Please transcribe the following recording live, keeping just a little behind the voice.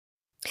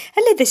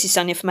Hello, this is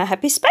Sonja from My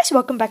Happy Space.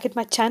 Welcome back at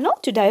my channel.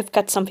 Today I've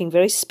got something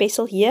very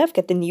special here. I've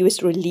got the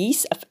newest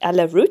release of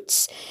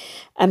Roetz.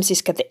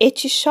 She's got the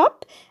Etchy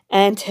Shop,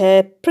 and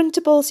her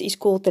printables is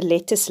called the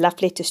Letters, Love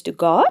Letters to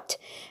God.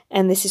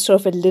 And this is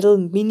sort of a little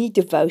mini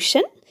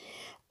devotion,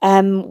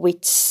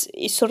 which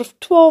is sort of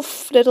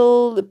 12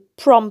 little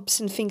prompts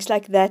and things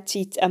like that.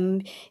 It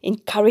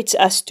encourages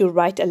us to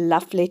write a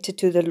love letter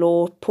to the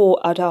Lord,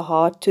 pour out our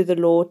heart to the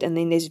Lord, and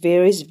then there's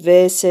various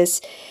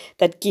verses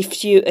that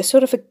gives you a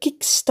sort of a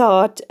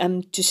kickstart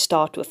to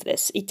start with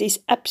this. It is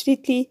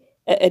absolutely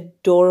an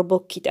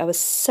adorable kit. I was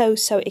so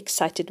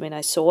excited when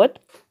I saw it.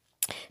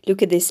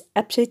 Look at this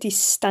absolutely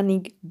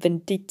stunning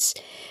vintage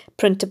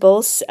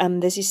printables.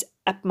 This is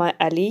up my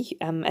alley.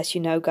 As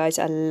you know, guys,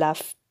 I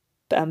love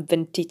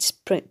vintage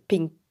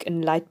pink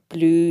and light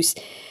blues,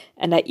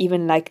 and I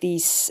even like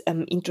these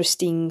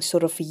interesting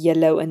sort of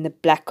yellow and the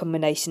black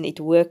combination.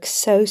 It works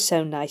so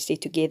nicely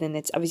together, and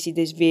it's obviously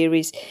there's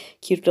various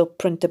cute little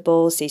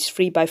printables. There's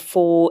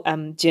 3x4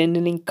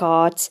 journaling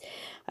cards.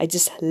 I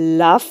just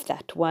love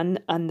that one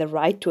on the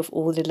right with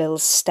all the little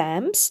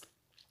stamps.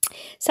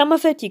 Some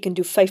of it you can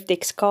do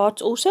 5-text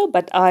cards also,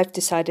 but I've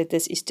decided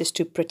this is just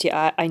too pretty.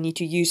 I need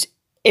to use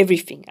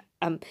everything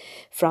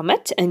from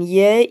it. And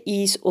here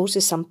is also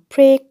some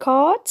prayer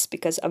cards,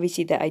 because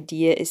obviously the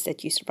idea is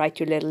that you write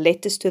your little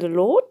letters to the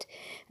Lord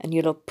and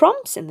your little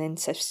prompts, and then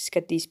so it's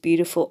got these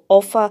beautiful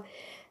alpha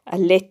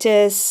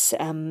letters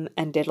and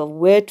little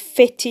word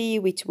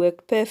fetty, which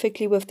work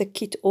perfectly with the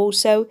kit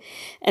also.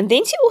 And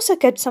then she also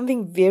got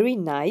something very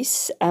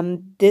nice,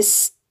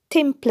 this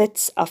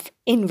templates of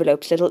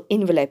envelopes, little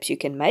envelopes you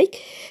can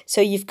make.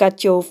 So you've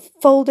got your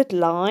folded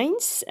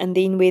lines, and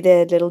then where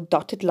the little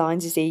dotted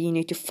lines is there, you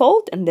need to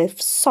fold, and the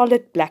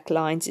solid black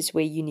lines is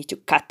where you need to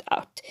cut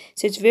out.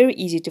 So it's very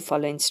easy to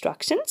follow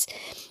instructions.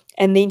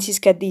 And then she's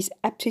got these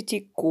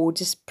absolutely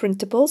gorgeous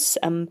printables,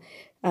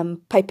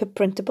 paper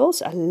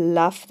printables. I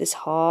love this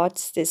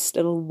hearts, this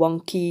little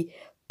wonky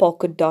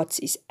polka dots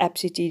is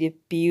absolutely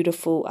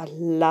beautiful. I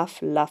love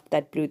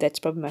that blue. That's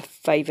probably my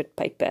favorite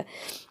paper.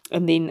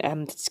 And then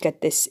it's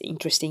got this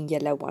interesting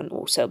yellow one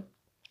also.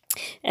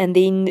 And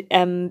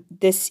then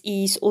this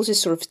is also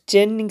sort of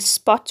journaling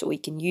spot, or you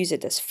can use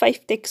it as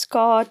 5-text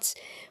cards,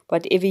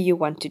 whatever you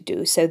want to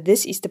do. So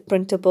this is the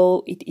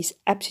printable. It is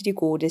absolutely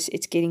gorgeous.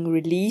 It's getting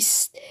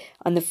released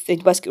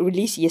it was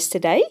released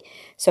yesterday.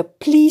 So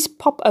please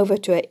pop over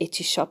to our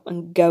Etsy shop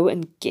and go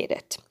and get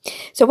it.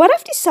 So what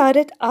I've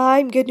decided,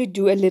 I'm going to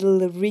do a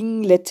little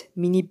ringlet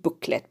mini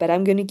booklet, but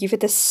I'm going to give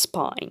it a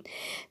spine.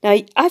 Now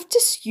I've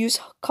just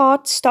used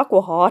cardstock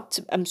or heart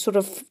sort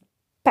of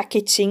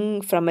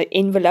packaging from an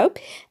envelope,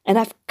 and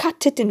I've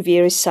cut it in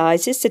various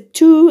sizes. The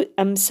two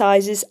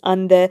sizes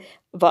on the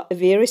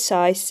various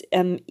size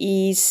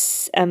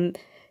is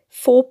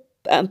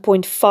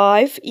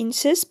 4.5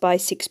 inches by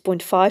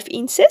 6.5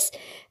 inches,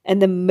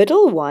 and the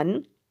middle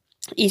one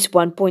is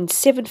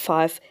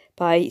 1.75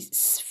 by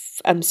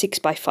 6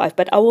 by 5,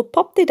 but I will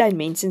pop the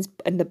dimensions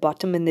in the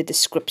bottom in the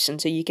description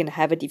so you can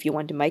have it if you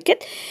want to make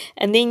it.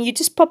 And then you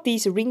just pop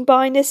these ring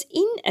binders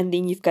in, and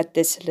then you've got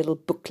this little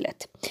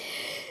booklet.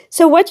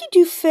 So what you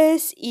do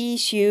first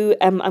is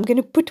I'm going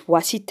to put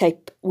washi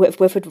tape with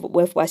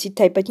washi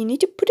tape, but you need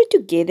to put it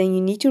together, and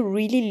you need to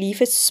really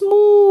leave a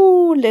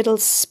small little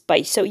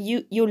space so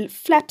your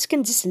flaps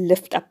can just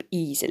lift up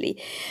easily.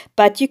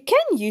 But you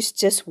can use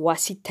just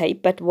washi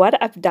tape, but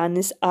what I've done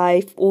is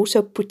I've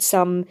also put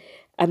some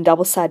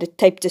double-sided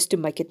tape just to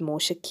make it more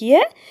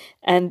secure,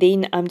 and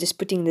then I'm just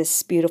putting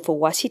this beautiful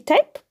washi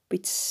tape,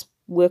 which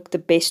work the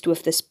best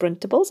with the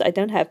printables.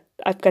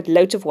 I've got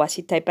loads of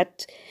washi tape,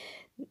 but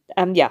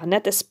yeah,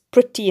 not as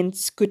pretty and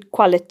good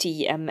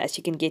quality as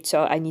you can get,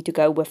 so I need to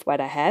go with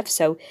what I have.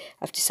 So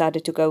I've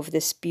decided to go with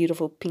this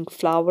beautiful pink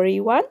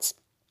flowery ones.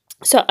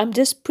 So I'm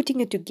just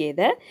putting it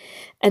together,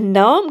 and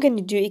now I'm going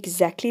to do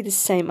exactly the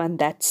same on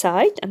that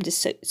side. I'm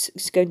just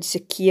going to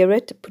secure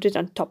it, put it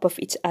on top of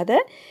each other.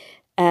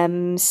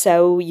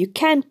 So you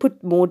can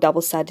put more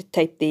double-sided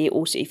tape there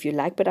also if you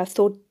like, but I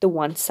thought the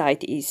one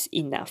side is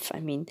enough. I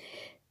mean,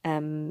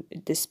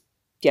 this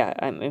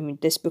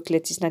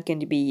booklet is not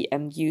going to be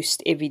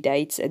used every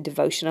day. It's a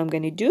devotion I'm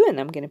going to do, and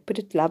I'm going to put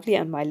it lovely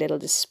on my little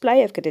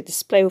display. I've got a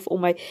display with all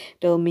my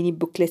little mini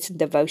booklets and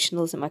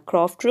devotionals in my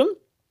craft room.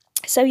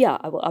 So yeah,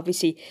 I will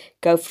obviously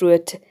go through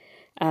it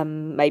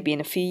maybe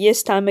in a few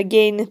years' time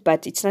again,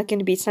 but it's not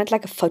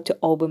like a photo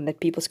album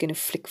that people's going to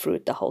flick through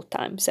it the whole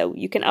time. So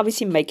you can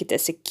obviously make it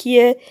as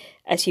secure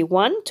as you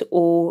want,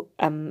 or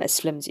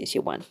as flimsy as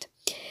you want.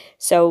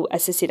 So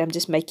as I said, I'm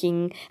just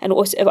making, and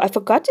also I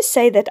forgot to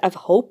say that I've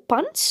hole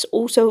punched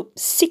also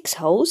 6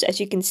 holes, as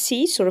you can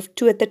see, sort of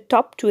 2 at the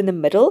top, 2 in the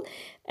middle,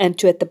 and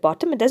 2 at the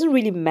bottom. It doesn't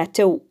really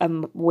matter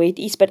where it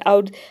is, but I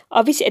would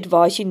obviously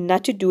advise you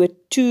not to do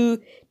it to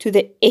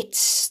the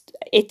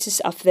edges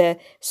of the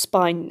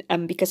spine,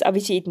 because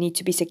obviously it needs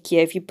to be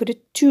secure. If you put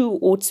it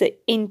towards the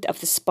end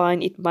of the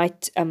spine, it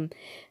might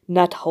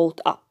not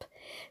hold up.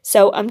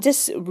 So I'm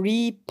just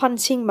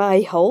re-punching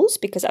my holes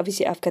because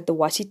obviously I've got the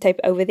washi tape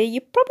over there.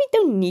 You probably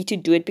don't need to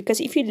do it because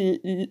if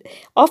you,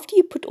 after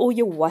you put all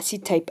your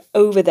washi tape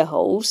over the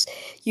holes,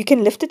 you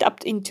can lift it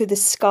up into the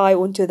sky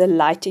or into the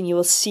light and you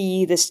will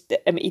see this,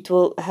 it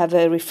will have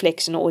a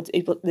reflection, or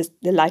the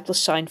light will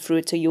shine through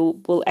it, so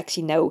you will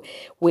actually know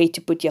where to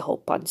put your hole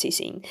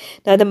punches in.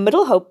 Now the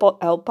middle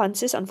hole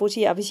punches,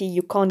 unfortunately, obviously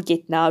you can't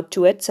get now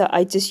to it, so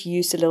I just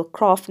used a little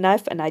craft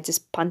knife and I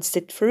just punched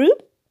it through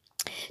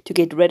to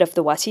get rid of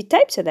the washi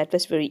tape, so that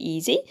was very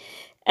easy.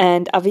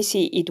 And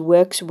obviously it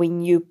works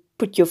when you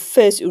put your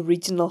first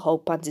original hole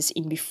punches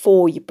in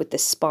before you put the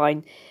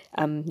spine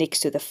next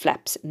to the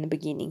flaps in the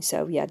beginning.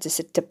 So yeah, just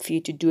a tip for you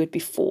to do it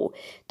before.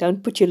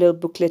 Don't put your little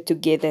booklet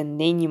together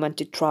and then you want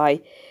to try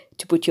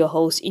to put your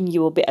holes in.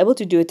 You will be able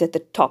to do it at the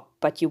top,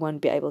 but you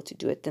won't be able to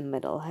do it in the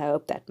middle. I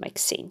hope that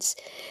makes sense.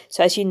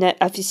 So as you know,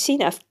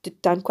 I've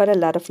done quite a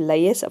lot of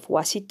layers of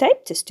washi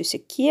tape just to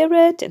secure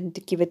it and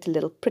to give it a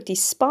little pretty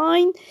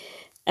spine.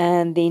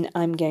 And then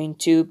I'm going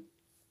to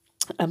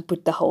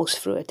put the holes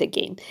through it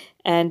again.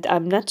 And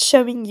I'm not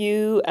showing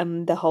you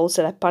the holes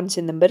that I punch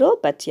in the middle,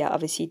 but yeah,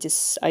 obviously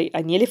just I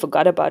nearly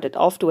forgot about it.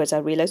 Afterwards I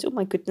realized, oh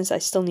my goodness, I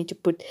still need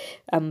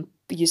to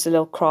use a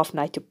little craft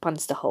knife to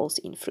punch the holes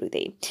in through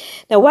there.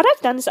 Now what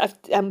I've done is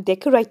I've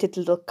decorated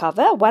a little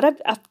cover.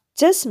 I've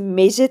just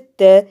measured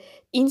the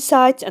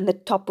insides and the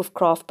top with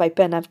craft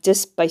paper, and I've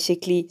just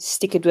basically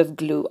stick it with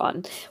glue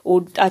on,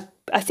 or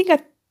I think I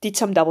did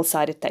some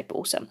double-sided tape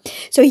also.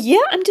 So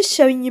here I'm just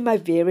showing you my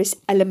various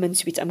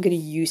elements which I'm going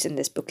to use in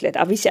this booklet.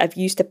 Obviously I've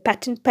used the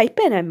pattern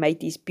paper and I made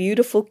these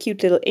beautiful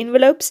cute little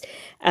envelopes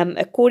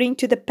according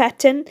to the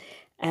pattern,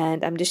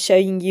 and I'm just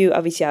showing you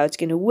obviously how it's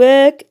going to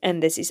work.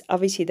 And this is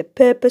obviously the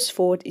purpose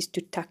for it is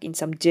to tuck in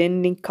some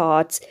journaling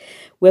cards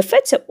with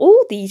it. So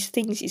all these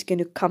things is going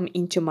to come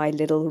into my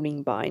little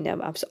ring binder.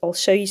 I'll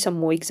show you some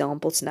more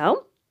examples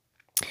now.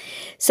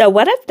 So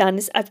what I've done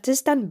is I've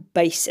just done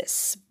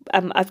bases.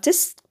 I've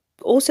just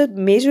also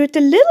measure it a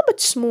little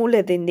bit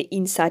smaller than the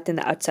inside and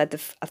the outside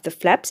of the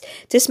flaps.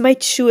 Just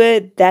made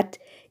sure that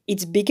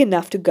it's big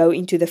enough to go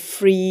into the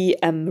free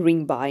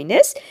ring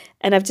binders.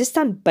 And I've just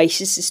done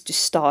bases to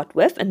start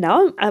with. And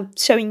now I'm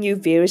showing you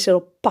various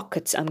little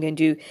pockets I'm going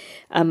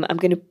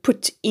to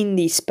put in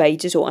these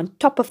pages or on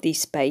top of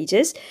these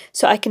pages,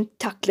 so I can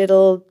tuck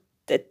little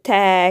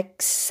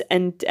tags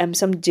and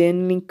some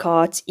journaling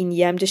cards in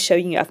here. I'm just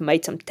showing you I've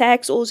made some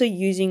tags also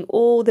using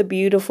all the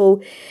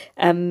beautiful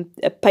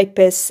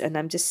papers, and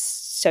I'm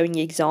just showing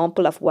you an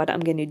example of what I'm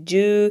going to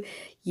do.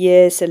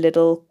 Here's a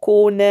little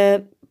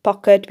corner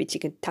pocket which you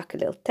can tuck a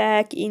little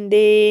tag in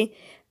there,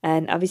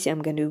 and obviously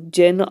I'm going to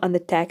journal on the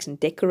tags and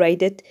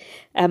decorate it.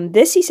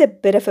 This is a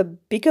bit of a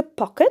bigger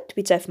pocket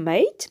which I've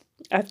made.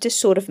 I've just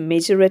sort of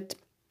measured it.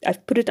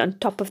 I've put it on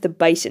top of the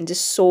base and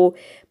just saw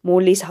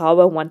more or less how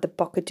I want the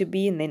pocket to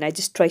be, and then I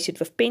just trace it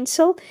with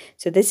pencil.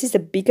 So this is a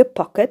bigger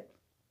pocket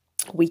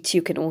which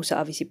you can also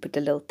obviously put a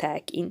little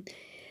tag in.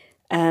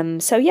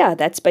 So yeah,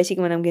 that's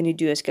basically what I'm going to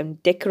do. Is going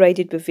to decorate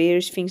it with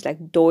various things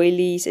like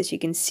doilies, as you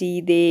can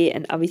see there,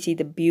 and obviously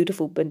the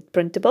beautiful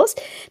printables.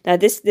 Now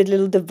the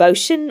little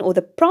devotion or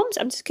the prompts,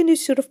 I'm just going to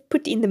sort of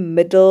put in the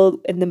middle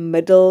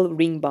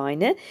ring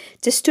binder,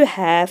 just to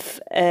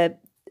have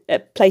a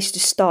place to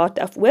start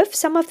off with.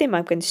 Some of them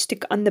I'm going to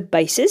stick on the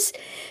bases,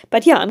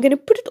 but yeah, I'm going to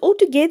put it all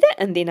together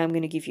and then I'm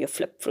going to give you a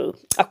flip through.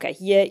 Okay,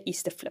 here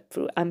is the flip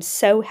through. I'm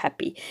so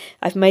happy.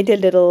 I've made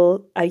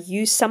I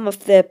used some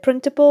of the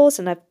printables,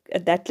 and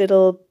that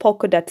little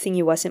polka dot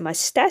thingy was in my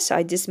stash, so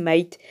I just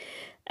made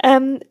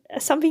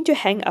something to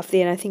hang up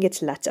there, and I think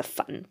it's lots of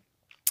fun.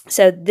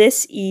 So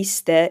this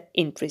is the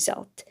end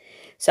result.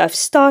 So I've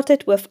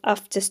started with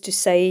just to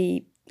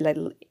say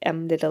little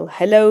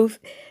hello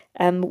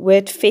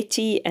word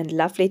fetty and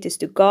love letters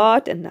to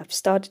God, and I've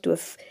started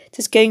with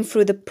just going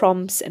through the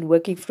prompts and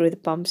working through the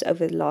prompts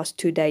over the last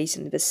 2 days,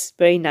 and it was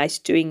very nice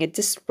doing it,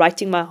 just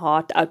writing my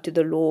heart out to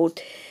the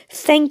Lord,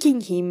 thanking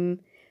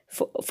Him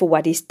for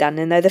what He's done.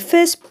 And now the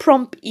first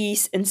prompt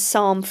is in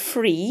Psalm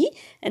 3,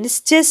 and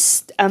it's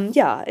just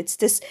it's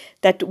just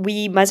that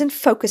we mustn't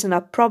focus on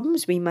our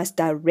problems, we must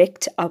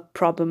direct our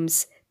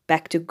problems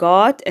back to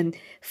God and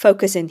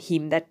focus on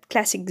Him. That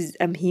classic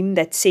hymn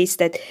that says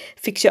that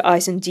fix your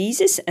eyes on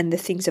Jesus and the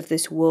things of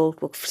this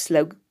world will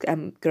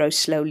grow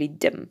slowly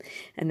dim.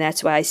 And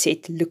that's why I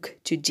said look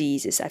to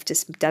Jesus. I've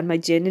just done my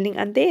journaling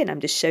on there, and I'm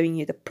just showing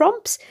you the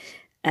prompts.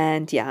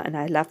 And yeah, and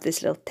I love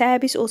this little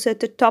tab is also at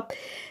the top.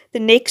 The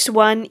next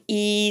one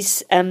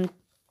is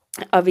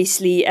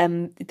obviously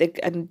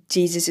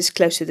Jesus is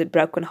close to the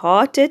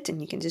brokenhearted,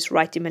 and you can just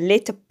write Him a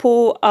letter,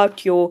 pour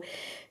out your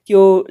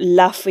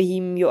love for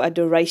Him, your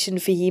adoration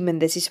for Him.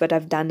 And this is what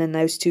I've done in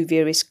those two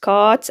various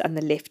cards on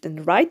the left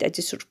and right. I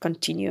just sort of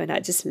continue, and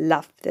I just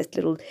love that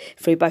little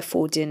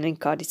 3x4 journaling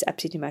card. It's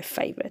absolutely my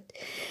favorite.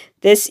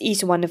 This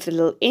is one of the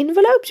little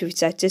envelopes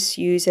which I just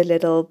use a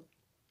little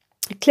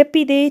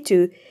clippy there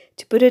to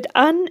put it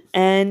on.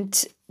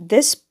 And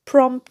this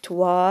prompt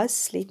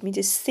was, let me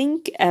just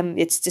think,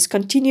 it's just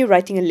continue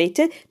writing a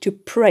letter to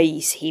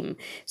praise Him.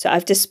 So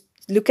I've just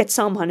look at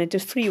Psalm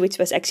 103, which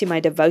was actually my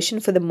devotion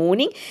for the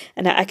morning.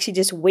 And I actually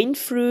just went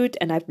through it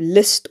and I've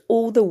listed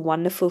all the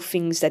wonderful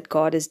things that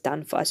God has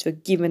done for us,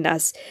 forgiven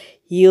us,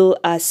 healed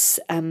us,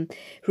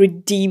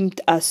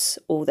 redeemed us,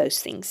 all those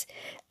things.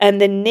 And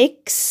the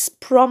next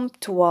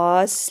prompt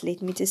was,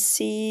 let me just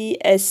see,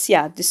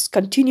 just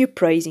continue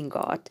praising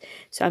God.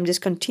 So I'm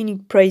just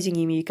continuing praising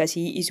Him because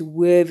He is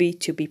worthy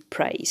to be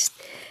praised.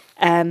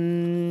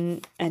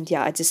 And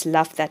yeah, I just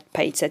love that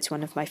page. That's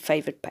one of my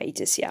favorite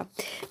pages, yeah.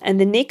 And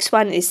the next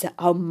one is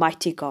how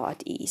mighty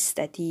God is,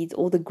 that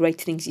all the great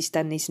things He's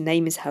done, His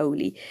name is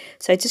holy.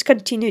 So I just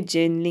continue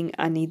journaling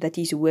on it, that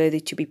He's worthy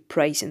to be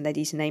praised and that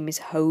His name is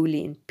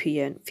holy and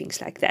pure and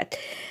things like that.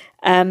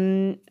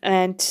 And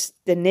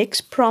the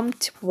next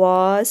prompt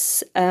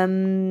was,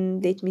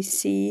 let me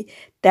see,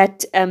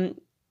 that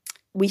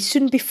we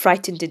shouldn't be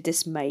frightened and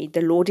dismayed.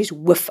 The Lord is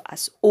with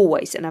us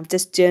always. And I've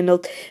just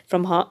journaled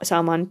from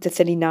Psalm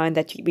 139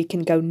 that we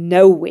can go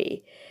nowhere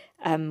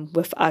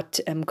without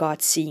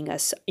God seeing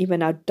us.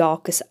 Even our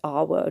darkest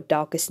hour, our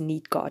darkest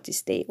need, God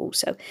is there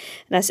also.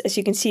 And as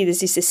you can see,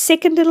 this is the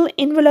second little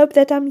envelope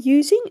that I'm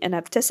using. And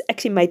I've just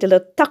actually made a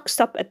little tuck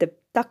spot at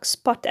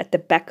the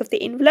back of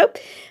the envelope.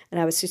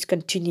 And I was just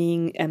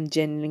continuing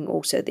journaling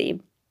also there.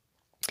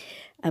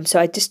 So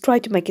I just try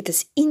to make it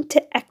as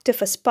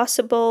interactive as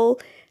possible.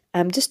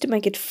 Just to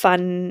make it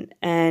fun.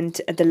 And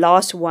the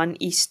last one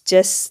is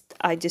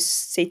I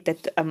just said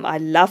that I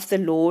love the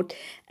Lord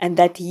and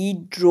that He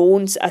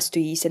draws us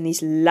to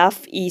His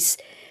love is,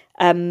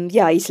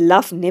 His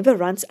love never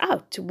runs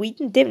out. We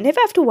never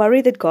have to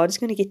worry that God is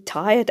going to get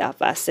tired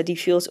of us, that He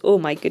feels, oh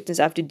my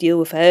goodness, I have to deal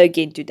with her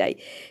again today.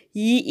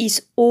 He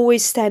is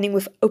always standing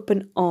with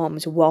open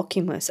arms,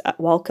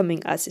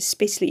 welcoming us,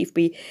 especially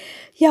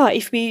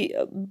if we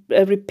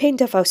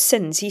repent of our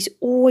sins. He's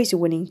always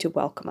willing to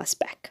welcome us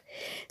back.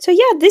 So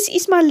yeah, this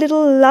is my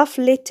little love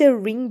letter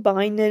ring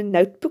binder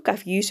notebook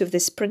I've used with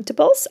these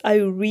printables. I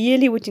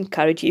really would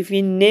encourage you, if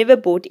you never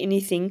bought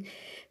anything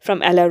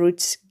from Ella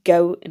Roetz,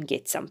 go and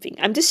get something.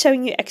 I'm just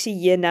showing you actually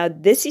here now.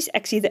 This is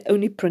actually the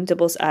only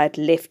printables I had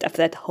left of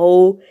that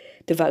whole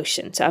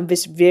devotion. So I'm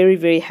just very,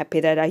 very happy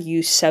that I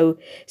used so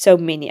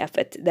many of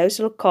it. Those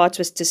little cards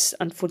was just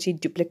unfortunately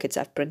duplicates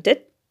I've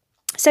printed.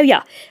 So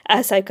yeah,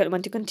 as I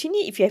want to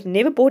continue, if you have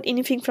never bought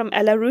anything from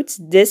Ella Roetz,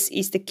 this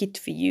is the kit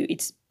for you.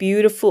 It's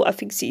beautiful. I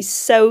think she's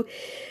so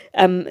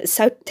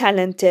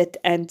talented,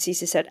 and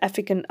she's a South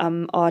African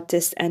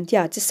artist. And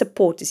yeah, just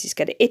support her. She's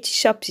got an Etsy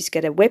shop. She's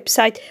got a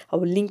website. I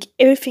will link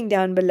everything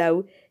down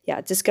below. Yeah,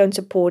 just go and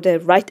support her.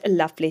 Write a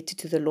love letter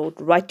to the Lord.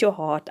 Write your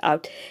heart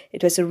out.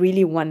 It was a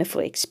really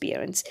wonderful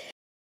experience.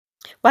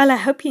 Well, I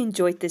hope you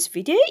enjoyed this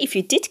video. If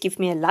you did, give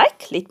me a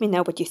like. Let me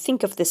know what you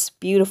think of this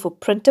beautiful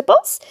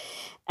printables.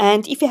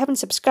 And if you haven't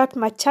subscribed to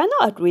my channel,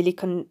 I'd really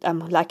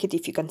like it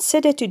if you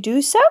consider to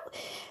do so.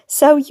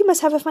 So you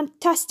must have a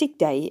fantastic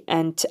day,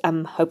 and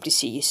hope to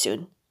see you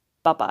soon.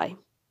 Bye-bye.